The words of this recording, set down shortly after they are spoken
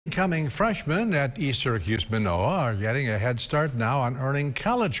Incoming freshmen at East Syracuse Manoa are getting a head start now on earning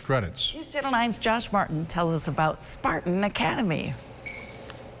college credits. News Channel 9's Josh Martin tells us about Spartan Academy.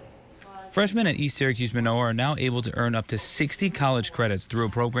 Freshmen at East Syracuse Manoa are now able to earn up to 60 college credits through a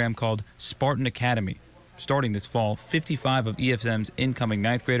program called Spartan Academy. Starting this fall, 55 of ESM's incoming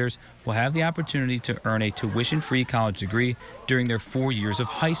ninth graders will have the opportunity to earn a tuition-free college degree during their 4 years of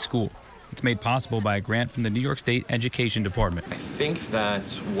high school. It's made possible by a grant from the New York State Education Department. I think that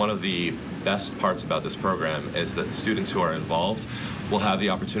one of the best parts about this program is that the students who are involved will have the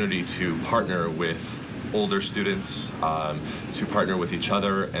opportunity to partner with older students, to partner with each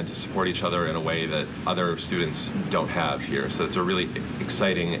other and to support each other in a way that other students don't have here. So it's a really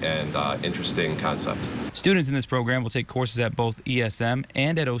exciting and interesting concept. Students in this program will take courses at both ESM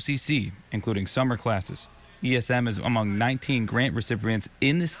and at OCC, including summer classes. ESM is among 19 grant recipients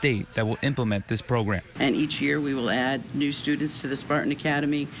in the state that will implement this program. And each year we will add new students to the Spartan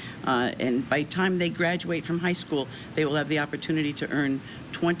Academy, and by the time they graduate from high school, they will have the opportunity to earn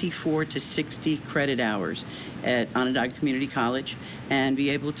 24 to 60 credit hours at Onondaga Community College and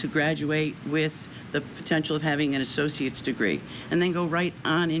be able to graduate with the potential of having an associate's degree and then go right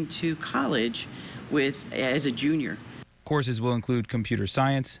on into college as a junior. Courses will include computer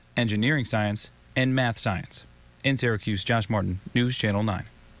science, engineering science, and math science. In Syracuse, Josh Martin, News Channel 9.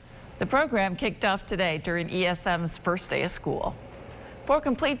 The program kicked off today during ESM's first day of school. For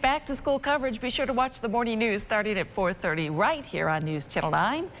complete back-to-school coverage, be sure to watch the morning news starting at 4:30 right here on News Channel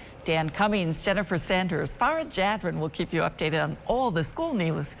 9. Dan Cummings, Jennifer Sanders, Farah Jadrin will keep you updated on all the school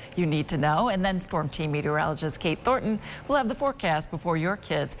news you need to know. And then Storm Team meteorologist Kate Thornton will have the forecast before your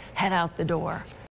kids head out the door.